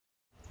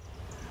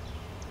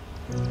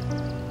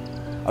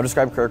I'll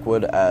describe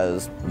Kirkwood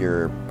as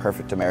your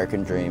perfect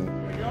American dream.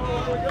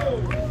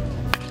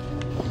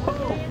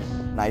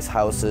 Nice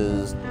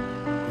houses.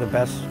 The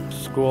best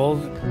schools.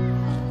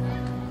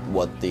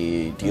 What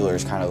the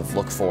dealers kind of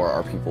look for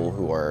are people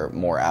who are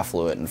more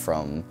affluent and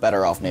from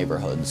better off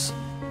neighborhoods.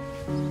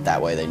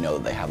 That way they know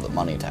that they have the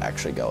money to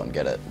actually go and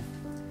get it.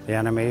 The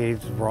enemy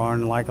is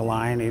roaring like a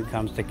lion. He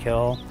comes to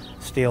kill,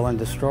 steal, and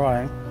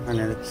destroy, and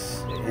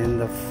it's in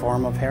the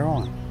form of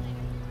heroin.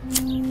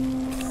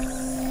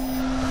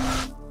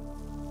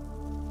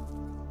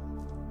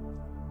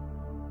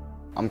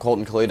 I'm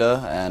Colton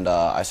Kalita, and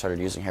I started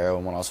using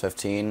heroin when I was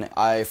 15.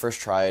 I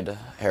first tried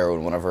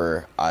heroin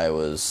whenever I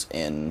was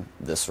in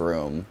this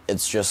room.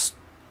 It's just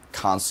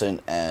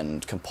constant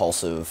and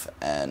compulsive,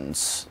 and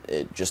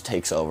it just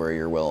takes over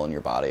your will and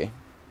your body.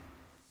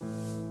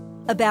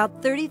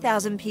 About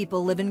 30,000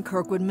 people live in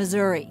Kirkwood,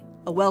 Missouri,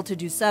 a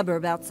well-to-do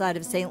suburb outside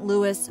of St.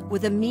 Louis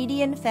with a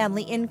median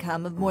family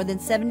income of more than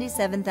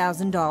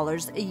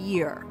 $77,000 a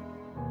year.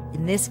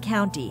 In this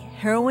county,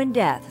 heroin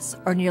deaths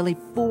are nearly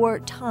 4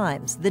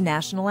 times the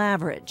national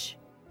average.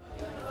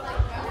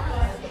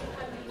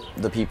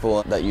 The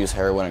people that use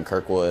heroin in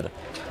Kirkwood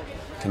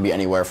can be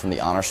anywhere from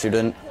the honor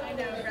student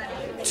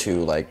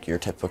to like your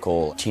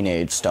typical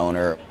teenage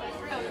stoner.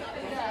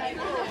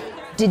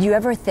 Did you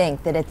ever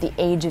think that at the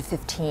age of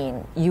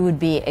 15 you would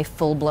be a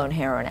full-blown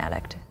heroin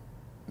addict?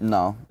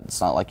 No,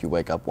 it's not like you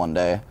wake up one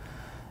day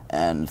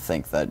and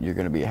think that you're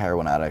going to be a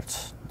heroin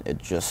addict. It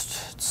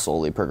just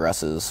slowly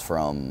progresses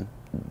from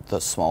the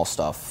small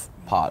stuff,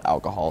 pot,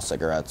 alcohol,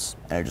 cigarettes,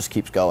 and it just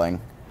keeps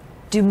going.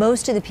 Do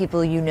most of the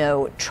people you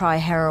know try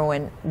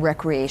heroin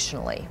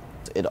recreationally?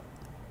 It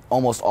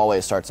almost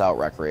always starts out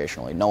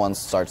recreationally. No one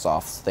starts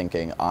off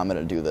thinking, I'm going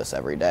to do this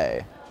every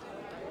day.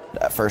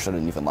 At first I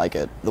didn't even like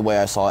it. The way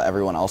I saw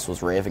everyone else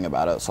was raving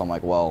about it, so I'm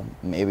like, well,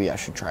 maybe I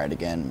should try it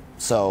again.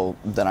 So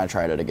then I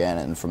tried it again,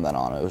 and from then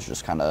on it was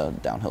just kind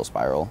of downhill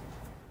spiral.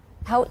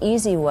 How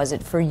easy was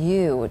it for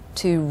you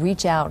to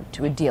reach out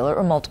to a dealer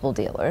or multiple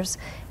dealers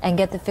and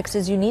get the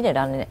fixes you needed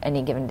on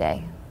any given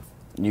day?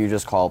 You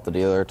just call up the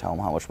dealer, tell them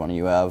how much money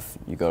you have,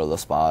 you go to the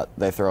spot,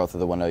 they throw it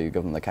through the window, you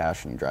give them the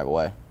cash, and you drive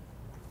away.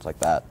 It's like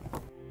that.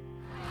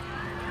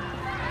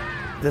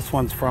 This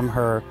one's from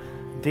her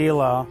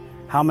dealer.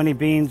 How many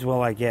beans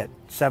will I get?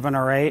 7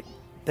 or 8?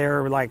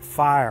 They're like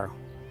fire.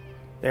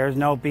 There's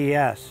no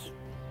BS.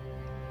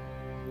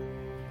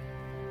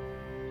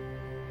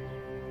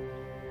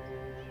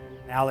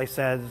 Allie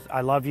says,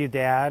 I love you,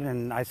 Dad,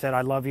 and I said,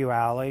 I love you,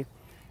 Allie.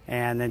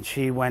 And then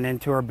she went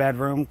into her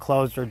bedroom,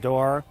 closed her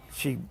door.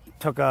 She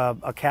took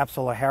a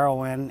capsule of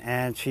heroin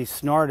and she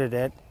snorted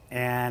it,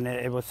 and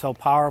it was so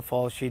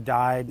powerful she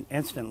died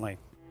instantly.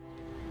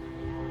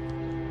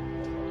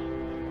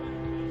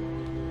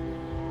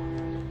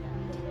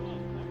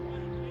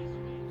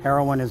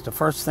 Heroin is the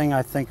first thing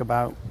I think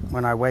about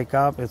when I wake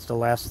up. It's the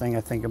last thing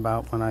I think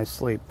about when I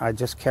sleep. I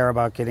just care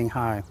about getting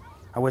high.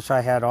 I wish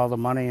I had all the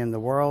money in the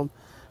world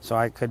so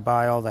I could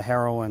buy all the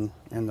heroin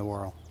in the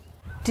world.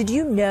 Did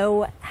you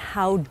know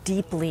how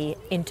deeply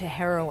into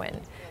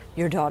heroin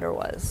your daughter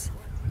was?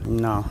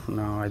 No,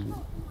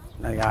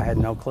 I had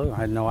no clue. I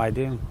had no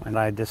idea. And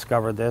I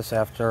discovered this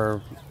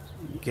after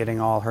getting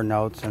all her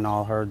notes and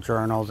all her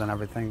journals and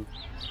everything.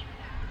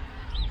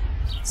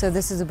 So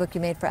this is a book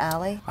you made for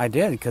Allie? I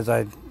did, because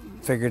I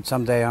figured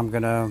someday I'm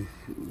going to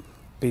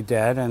be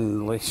dead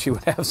and at least she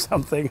would have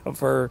something of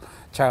her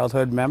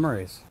childhood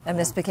memories. And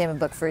this became a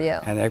book for you?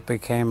 And it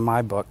became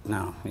my book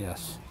now,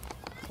 yes.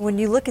 When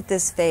you look at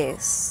this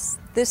face,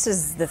 this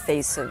is the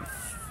face of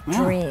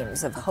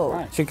dreams, of hope.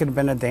 Right. She could have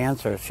been a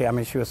dancer.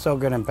 She was so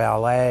good in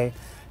ballet.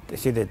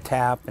 She did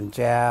tap and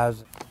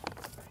jazz.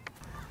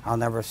 I'll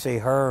never see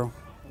her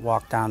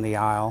walk down the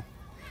aisle.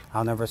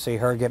 I'll never see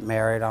her get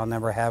married. I'll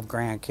never have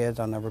grandkids.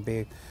 I'll never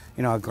be,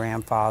 a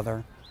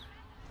grandfather.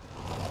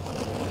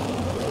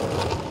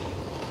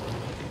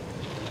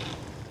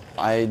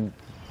 I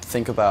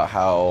think about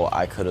how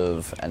I could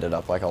have ended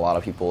up like a lot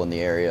of people in the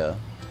area.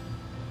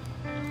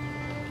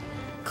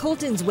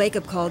 Colton's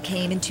wake-up call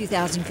came in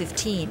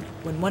 2015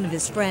 when one of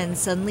his friends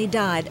suddenly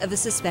died of a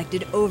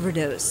suspected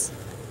overdose.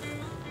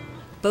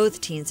 Both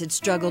teens had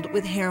struggled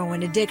with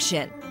heroin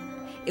addiction.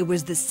 It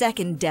was the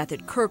second death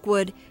at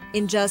Kirkwood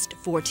in just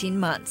 14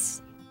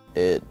 months.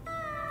 It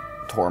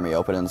tore me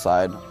open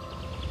inside.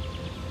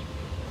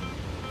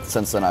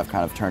 Since then, I've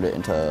kind of turned it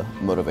into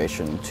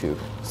motivation to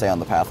stay on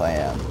the path I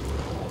am.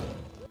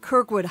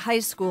 Kirkwood High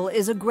School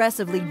is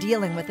aggressively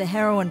dealing with the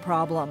heroin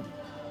problem.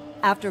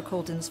 After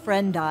Colton's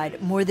friend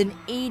died, more than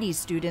 80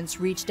 students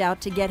reached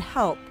out to get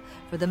help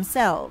for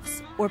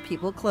themselves or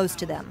people close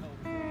to them.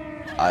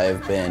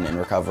 I've been in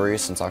recovery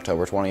since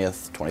October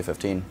 20th,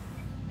 2015.